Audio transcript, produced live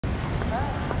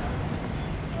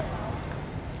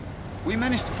We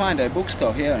managed to find a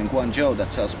bookstore here in Guangzhou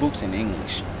that sells books in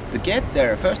English. To get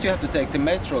there, first you have to take the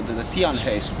metro to the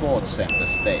Tianhe Sports Center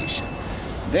station.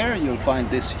 There you'll find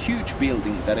this huge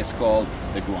building that is called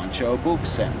the Guangzhou Book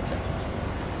Center.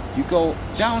 You go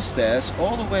downstairs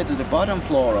all the way to the bottom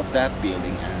floor of that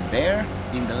building, and there,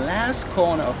 in the last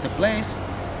corner of the place,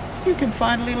 you can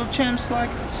find little gems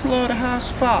like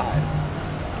Slaughterhouse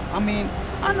 5. I mean,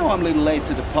 I know I'm a little late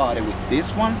to the party with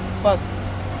this one, but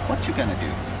what you gonna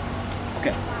do?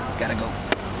 Okay, gotta go.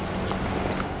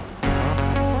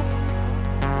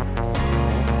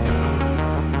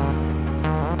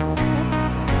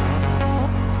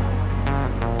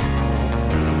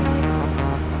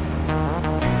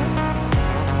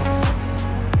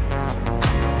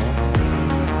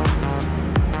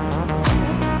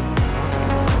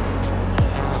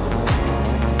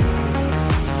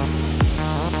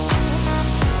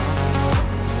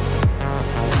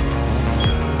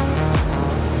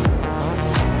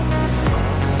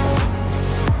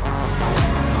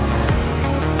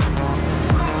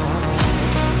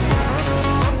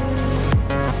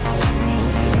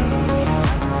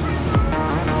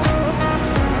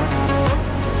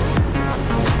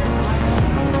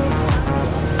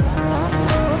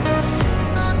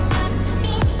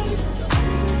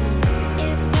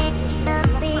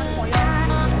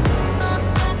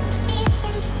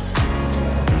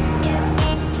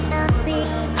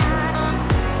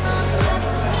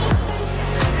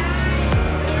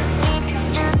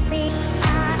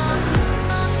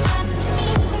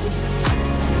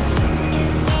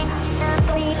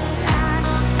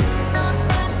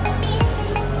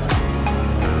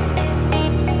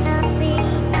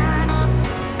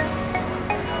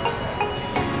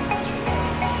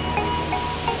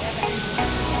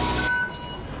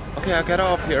 Okay, I got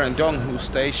off here in Donghu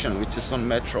Station, which is on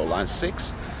Metro Line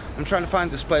 6. I'm trying to find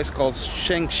this place called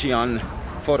Shengxian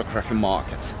Photography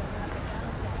Market.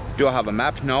 Do I have a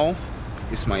map? No.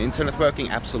 Is my internet working?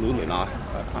 Absolutely not.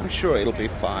 But I'm sure it'll be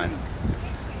fine.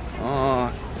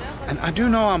 And I do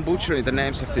know I'm butchering the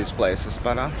names of these places,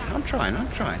 but I'm trying.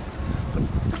 But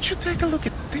would you take a look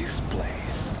at this place?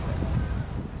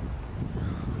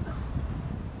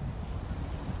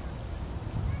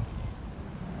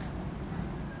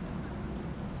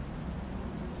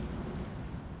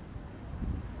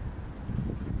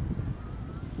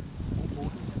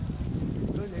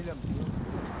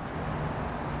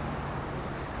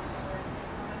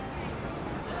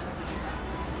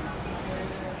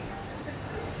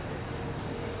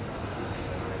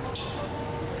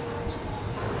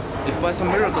 If by some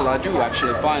miracle I do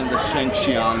actually find the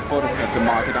Shengxian Photography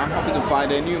Market, I'm hoping to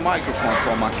find a new microphone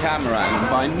for my camera. And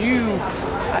by new,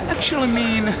 I actually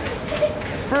mean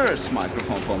first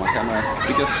microphone for my camera,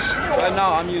 because right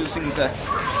now I'm using the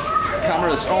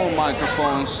camera's own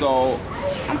microphone, so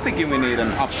I'm thinking we need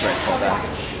an upgrade for that.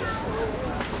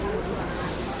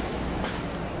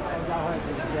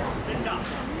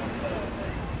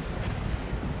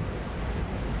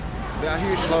 There are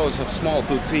huge loads of small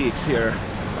boutiques here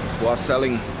who are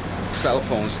selling cell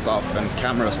phone stuff and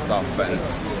camera stuff and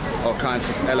all kinds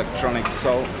of electronics,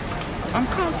 so I'm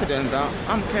confident that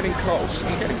I'm getting close.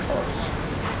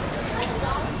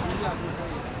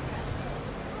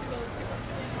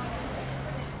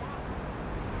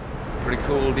 Pretty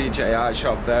cool DJI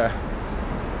shop there.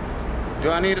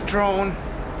 Do I need a drone?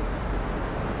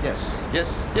 Yes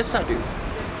I do.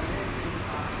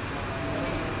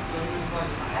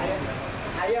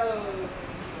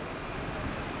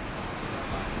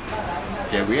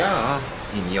 Here we are,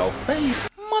 in your face,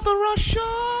 Mother Russia!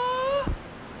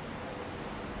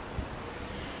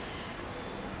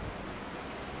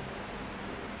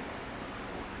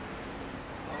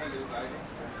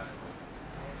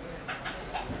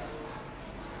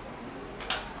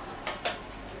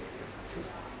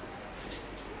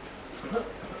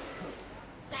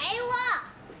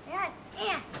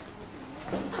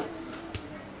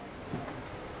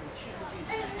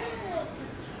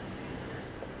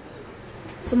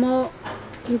 Small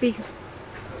and big.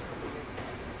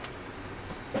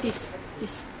 This.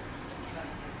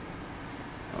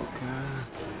 Okay.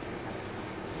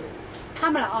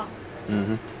 Camera.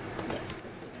 Mm-hmm. Yes.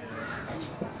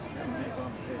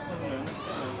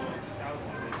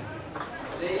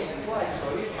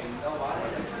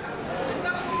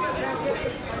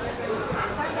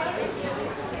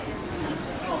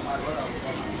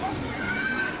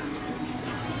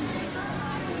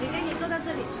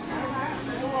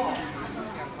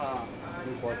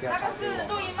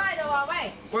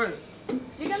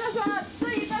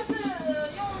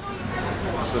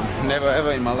 So never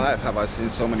ever in my life have I seen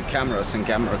so many cameras and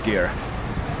camera gear.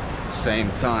 the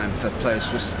same time. That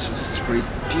place was just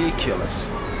ridiculous.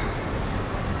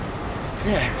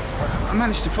 Yeah, I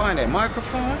managed to find a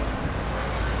microphone.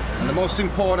 And the most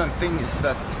important thing is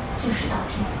that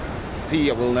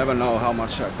Tia will never know how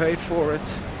much I paid for it.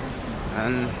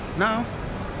 And now,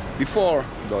 before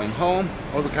going home,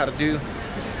 all we gotta do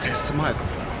is to test the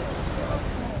microphone.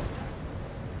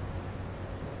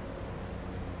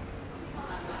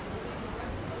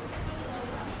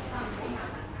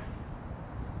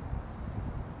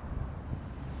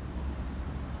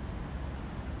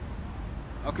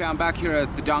 Okay, I'm back here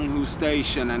at the Donghu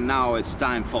station and now it's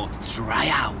time for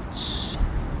tryouts.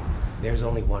 There's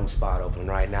only one spot open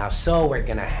right now, so we're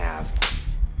gonna have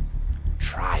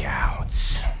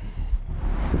tryouts.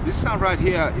 This sound right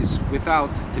here is without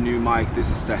the new mic. This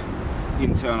is the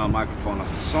internal microphone of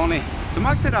the Sony. The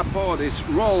mic that I bought is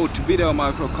Rode Video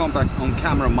Micro Compact on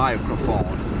camera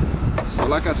microphone. So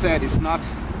like I said, it's not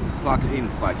plugged in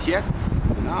quite yet,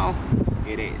 but now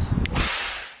it is.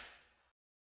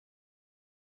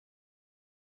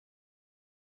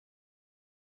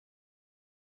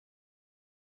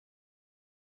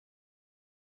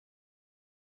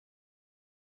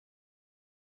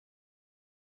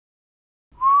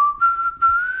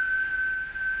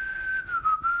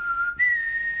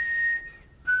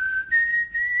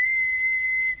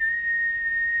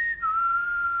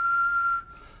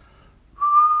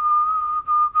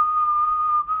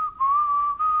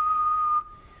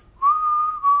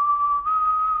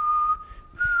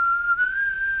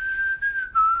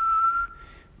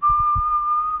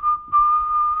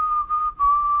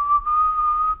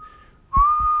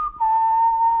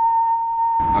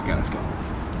 Okay, let's go.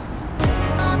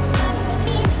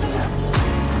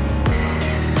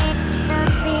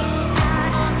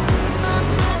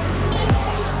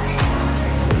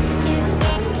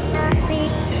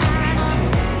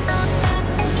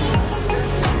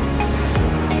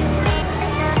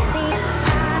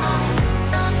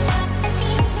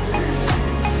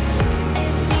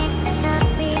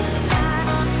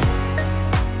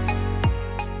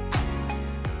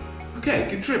 Okay,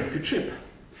 good trip, good trip.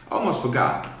 Almost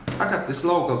forgot. I got this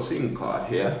local SIM card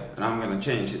here and I'm gonna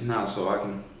change it now so I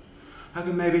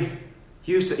can maybe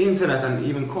use the internet and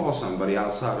even call somebody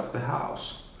outside of the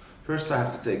house. First I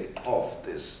have to take off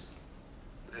this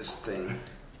thing.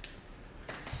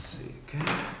 Let's see, okay.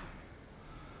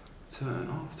 Turn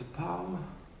off the power.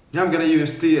 Now I'm gonna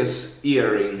use this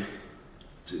earring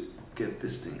to get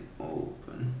this thing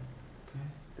open. Okay,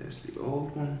 there's the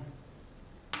old one.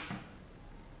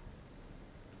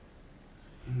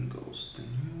 In goes the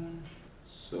new one.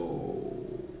 So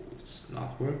it's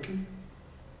not working.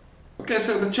 Okay,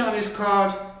 so the Chinese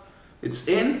card, it's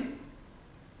in,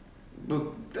 but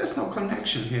there's no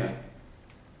connection here.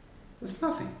 There's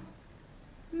nothing.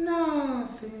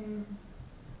 Nothing.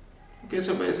 Okay,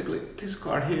 so basically this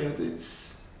card here,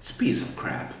 it's a piece of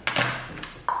crap.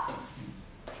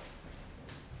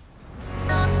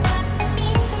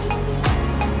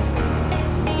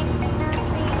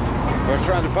 We're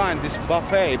trying to find this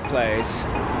buffet place.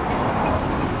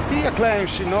 Tia claims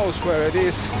she knows where it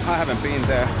is. I haven't been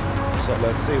there, so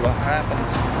let's see what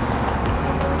happens.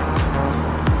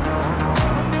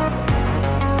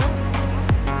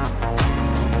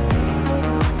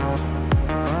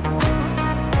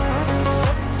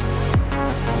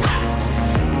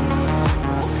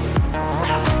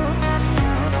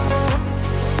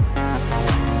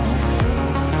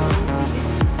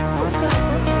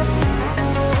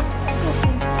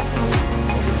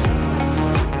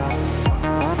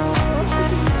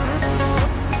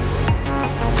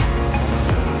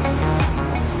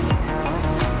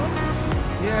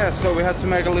 So we had to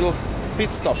make a little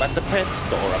pit stop at the pet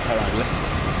store apparently.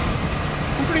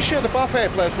 I'm pretty sure the buffet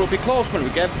place will be closed when we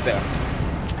get there.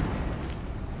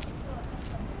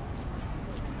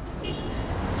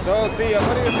 So Tia,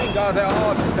 what do you think are the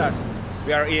odds that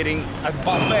we are eating a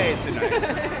buffet tonight?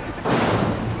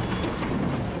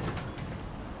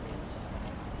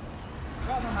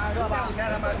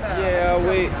 Yeah,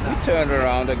 we turned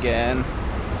around again.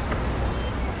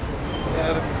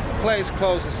 Yeah, the place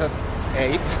closes at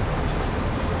 8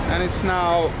 and it's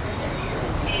now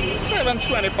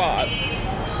 7:25.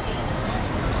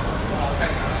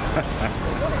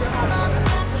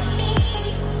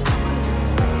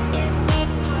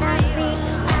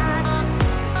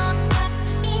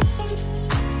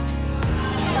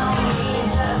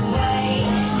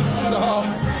 So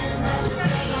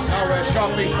now we're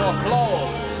shopping for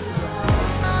clothes.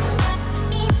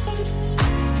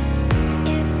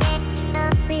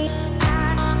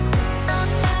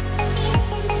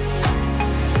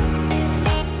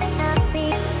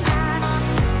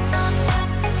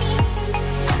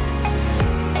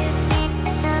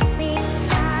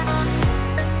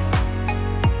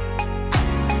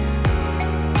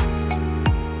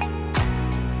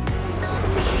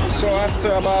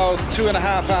 after about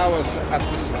 2.5 hours at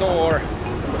the store,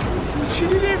 she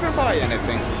didn't even buy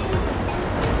anything.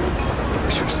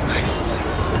 Which was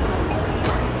nice.